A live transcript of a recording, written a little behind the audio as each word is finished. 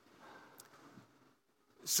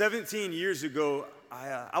17 years ago,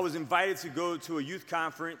 I was invited to go to a youth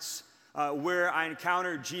conference where I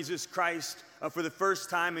encountered Jesus Christ for the first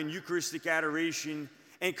time in Eucharistic adoration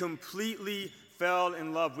and completely fell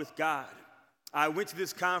in love with God. I went to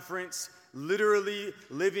this conference literally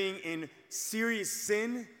living in serious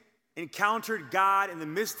sin, encountered God in the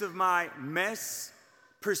midst of my mess,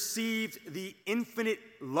 perceived the infinite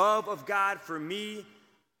love of God for me,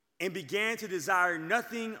 and began to desire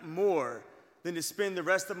nothing more than to spend the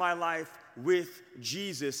rest of my life with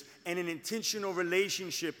Jesus and an intentional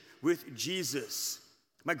relationship with Jesus.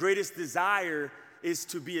 My greatest desire is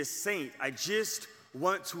to be a saint. I just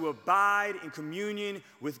want to abide in communion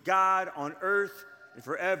with God on earth and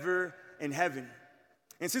forever in heaven.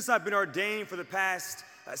 And since I've been ordained for the past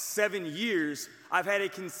 7 years, I've had a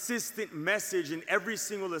consistent message in every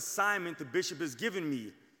single assignment the bishop has given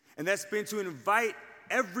me, and that's been to invite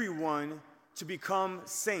everyone to become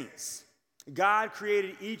saints. God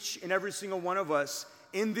created each and every single one of us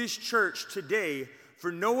in this church today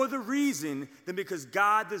for no other reason than because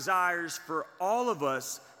God desires for all of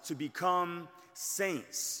us to become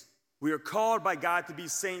saints. We are called by God to be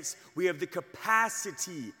saints. We have the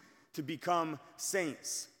capacity to become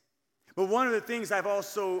saints. But one of the things I've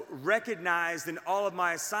also recognized in all of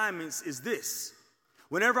my assignments is this.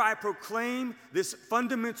 Whenever I proclaim this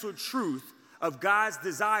fundamental truth of God's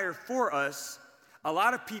desire for us, a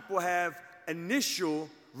lot of people have initial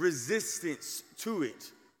resistance to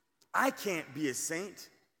it. I can't be a saint.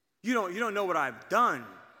 You don't know what I've done.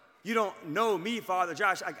 You don't know me, Father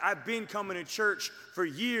Josh. I've been coming to church for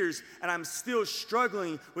years, and I'm still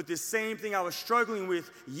struggling with the same thing I was struggling with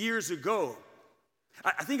years ago.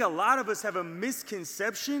 I think a lot of us have a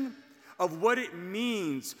misconception of what it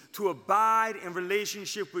means to abide in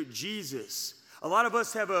relationship with Jesus. A lot of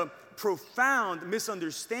us have a profound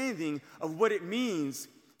misunderstanding of what it means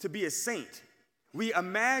to be a saint. We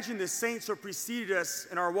imagine the saints who preceded us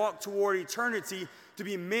in our walk toward eternity to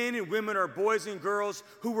be men and women or boys and girls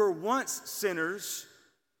who were once sinners,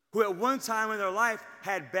 who at one time in their life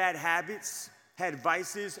had bad habits, had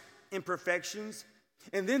vices, imperfections,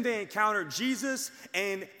 and then they encountered Jesus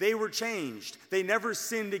and they were changed. They never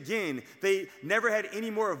sinned again. They never had any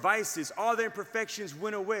more vices. All their imperfections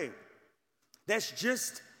went away. That's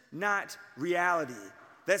just not reality.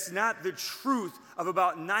 That's not the truth of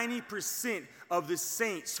about 90% of the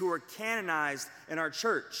saints who are canonized in our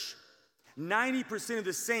church. 90% of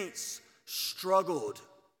the saints struggled.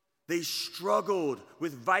 They struggled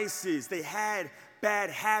with vices. They had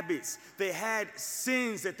bad habits. They had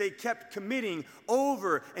sins that they kept committing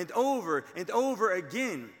over and over and over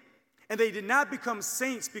again. And they did not become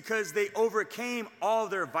saints because they overcame all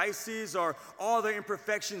their vices or all their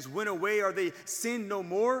imperfections went away or they sinned no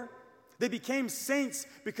more. They became saints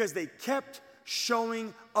because they kept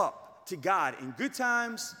showing up to God in good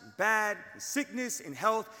times, bad, in sickness, in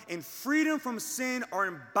health, in freedom from sin or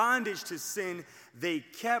in bondage to sin. They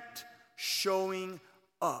kept showing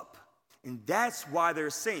up. And that's why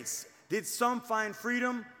they're saints. Did some find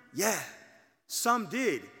freedom? Yeah, some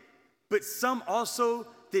did. But some also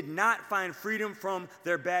did not find freedom from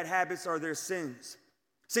their bad habits or their sins.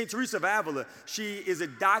 St. Teresa of Avila, she is a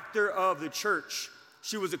doctor of the church.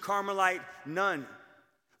 She was a Carmelite nun.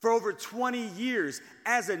 For over 20 years,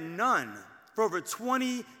 as a nun, for over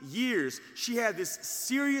 20 years, she had this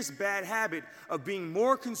serious bad habit of being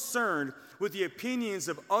more concerned with the opinions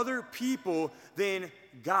of other people than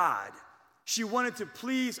God. She wanted to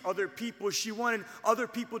please other people. She wanted other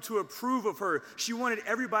people to approve of her. She wanted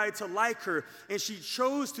everybody to like her. And she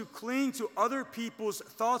chose to cling to other people's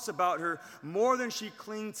thoughts about her more than she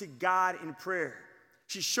clung to God in prayer.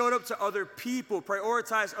 She showed up to other people,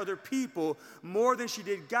 prioritized other people more than she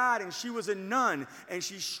did God. And she was a nun. And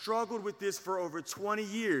she struggled with this for over 20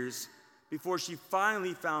 years before she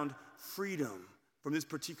finally found freedom from this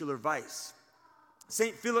particular vice.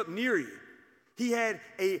 St. Philip Neri, he had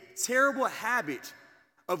a terrible habit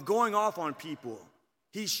of going off on people.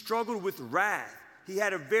 He struggled with wrath. He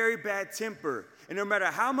had a very bad temper. And no matter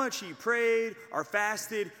how much he prayed or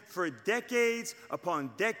fasted for decades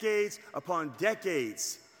upon decades upon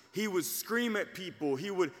decades, he would scream at people.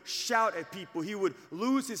 He would shout at people. He would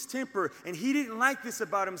lose his temper. And he didn't like this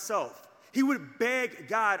about himself. He would beg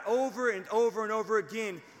God over and over and over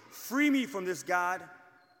again, free me from this, God.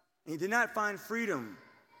 And he did not find freedom.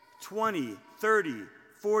 20, 30,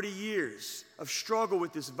 40 years of struggle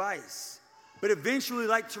with this vice. But eventually,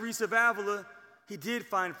 like Teresa of Avila, he did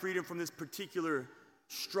find freedom from this particular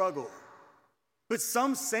struggle. But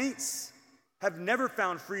some saints have never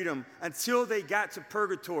found freedom until they got to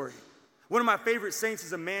purgatory. One of my favorite saints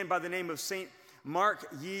is a man by the name of Saint Mark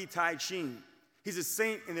Yi Tai Ching. He's a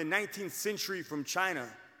saint in the 19th century from China.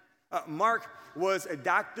 Mark was a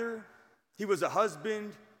doctor. He was a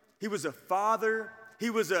husband. He was a father. He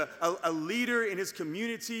was a leader in his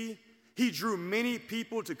community. He drew many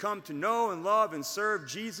people to come to know and love and serve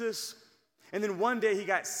Jesus. And then one day he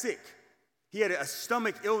got sick. He had a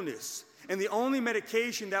stomach illness. And the only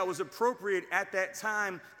medication that was appropriate at that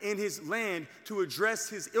time in his land to address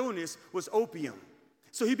his illness was opium.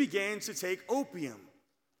 So he began to take opium.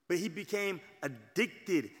 But he became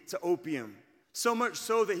addicted to opium. So much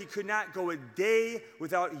so that he could not go a day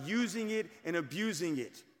without using it and abusing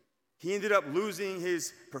it. He ended up losing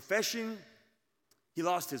his profession. He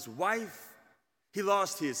lost his wife. He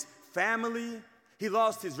lost his family. He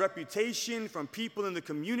lost his reputation from people in the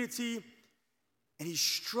community. And he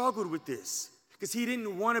struggled with this because he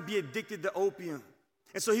didn't want to be addicted to opium.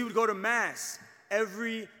 And so he would go to Mass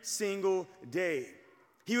every single day.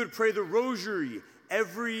 He would pray the rosary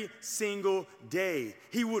every single day.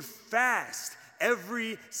 He would fast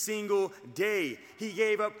every single day. He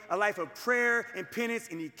gave up a life of prayer and penance,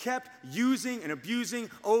 and he kept using and abusing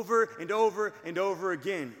over and over and over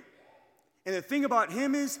again. And the thing about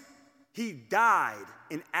him is, he died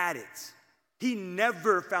an addict. He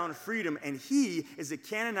never found freedom, and he is a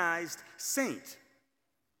canonized saint.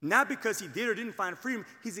 Not because he did or didn't find freedom.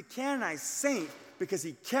 He's a canonized saint because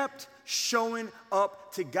he kept showing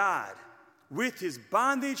up to God. With his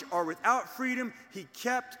bondage or without freedom, he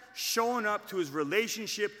kept showing up to his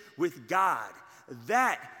relationship with God.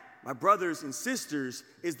 That, my brothers and sisters,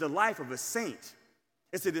 is the life of a saint.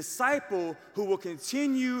 It's a disciple who will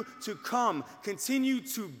continue to come, continue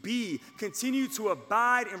to be, continue to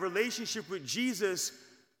abide in relationship with Jesus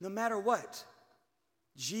no matter what.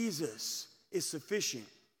 Jesus is sufficient.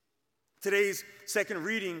 Today's second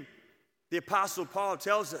reading, the Apostle Paul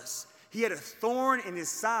tells us he had a thorn in his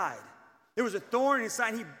side. There was a thorn in his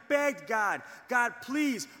side, and he begged God, God,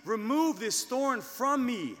 please remove this thorn from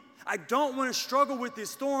me. I don't want to struggle with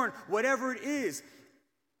this thorn, whatever it is.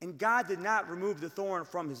 And God did not remove the thorn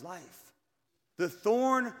from his life. The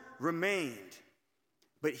thorn remained,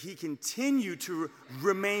 but he continued to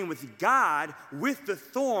remain with God with the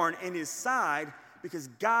thorn in his side because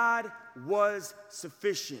God was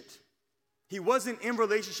sufficient. He wasn't in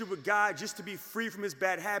relationship with God just to be free from his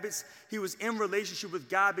bad habits. He was in relationship with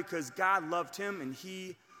God because God loved him and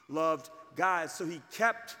he loved God. So he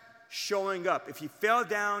kept showing up. If he fell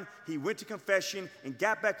down, he went to confession and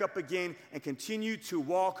got back up again and continued to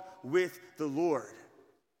walk with the Lord.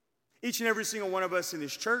 Each and every single one of us in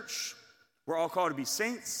this church, we're all called to be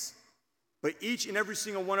saints. But each and every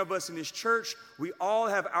single one of us in this church, we all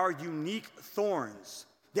have our unique thorns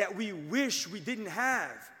that we wish we didn't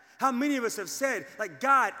have. How many of us have said, like,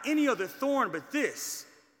 God, any other thorn but this?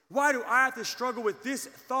 Why do I have to struggle with this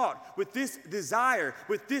thought, with this desire,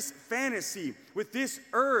 with this fantasy, with this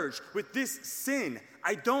urge, with this sin?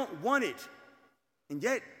 I don't want it. And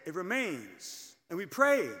yet it remains. And we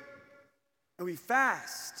pray. And we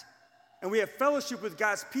fast. And we have fellowship with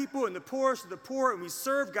God's people and the poorest of the poor. And we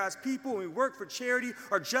serve God's people. And we work for charity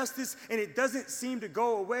or justice. And it doesn't seem to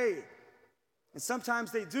go away. And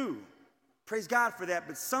sometimes they do. Praise God for that,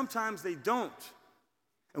 but sometimes they don't.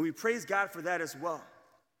 And we praise God for that as well.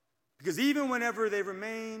 Because even whenever they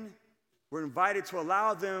remain, we're invited to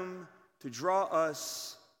allow them to draw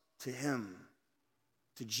us to him,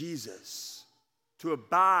 to Jesus, to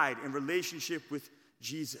abide in relationship with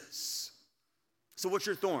Jesus. So what's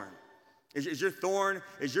your thorn? Is your thorn,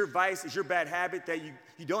 is your vice, is your bad habit that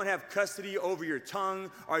you don't have custody over your tongue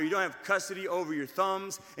or you don't have custody over your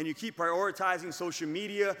thumbs and you keep prioritizing social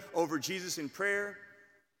media over Jesus in prayer?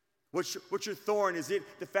 What's your thorn? Is it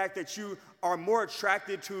the fact that you are more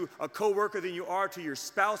attracted to a coworker than you are to your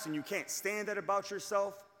spouse and you can't stand that about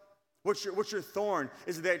yourself? What's your thorn?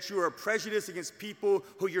 Is it that you are prejudiced against people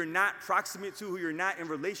who you're not proximate to, who you're not in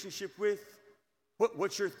relationship with?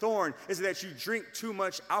 What's your thorn? Is it that you drink too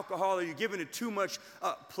much alcohol or you're given to too much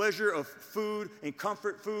pleasure of food and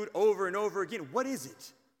comfort food over and over again? What is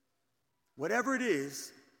it? Whatever it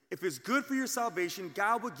is, if it's good for your salvation,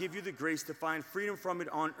 God will give you the grace to find freedom from it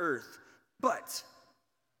on earth. But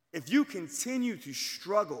if you continue to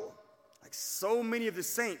struggle, like so many of the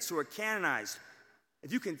saints who are canonized,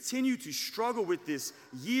 if you continue to struggle with this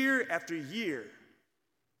year after year,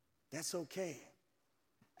 that's okay.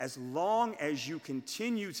 As long as you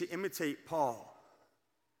continue to imitate Paul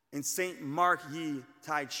and St. Mark Yi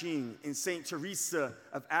Tai Ching and St. Teresa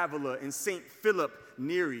of Avila and St. Philip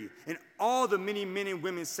Neri and all the many men and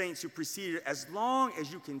women saints who preceded, as long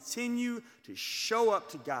as you continue to show up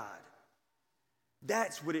to God,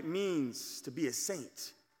 that's what it means to be a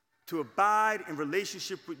saint, to abide in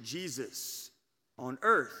relationship with Jesus on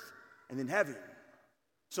earth and in heaven.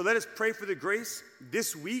 So let us pray for the grace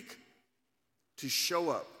this week to show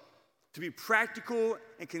up, to be practical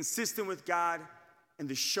and consistent with God, and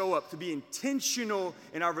to show up, to be intentional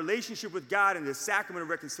in our relationship with God in the sacrament of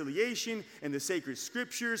reconciliation and the sacred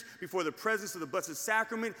scriptures, before the presence of the Blessed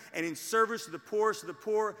Sacrament, and in service to the poorest of the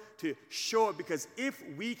poor, to show up. Because if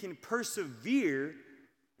we can persevere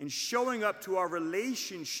in showing up to our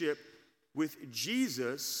relationship with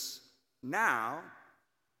Jesus now,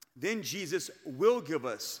 then Jesus will give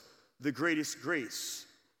us the greatest grace,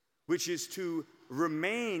 which is to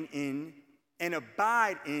remain in and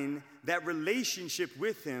abide in that relationship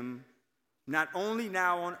with him, not only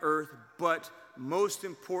now on earth, but most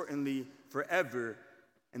importantly, forever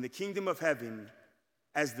in the kingdom of heaven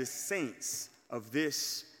as the saints of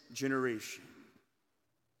this generation.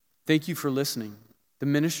 Thank you for listening. The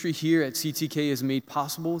ministry here at CTK is made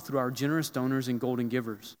possible through our generous donors and golden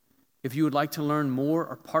givers. If you would like to learn more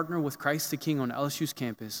or partner with Christ the King on LSU's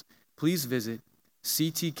campus, please visit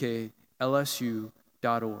ctklsu.org.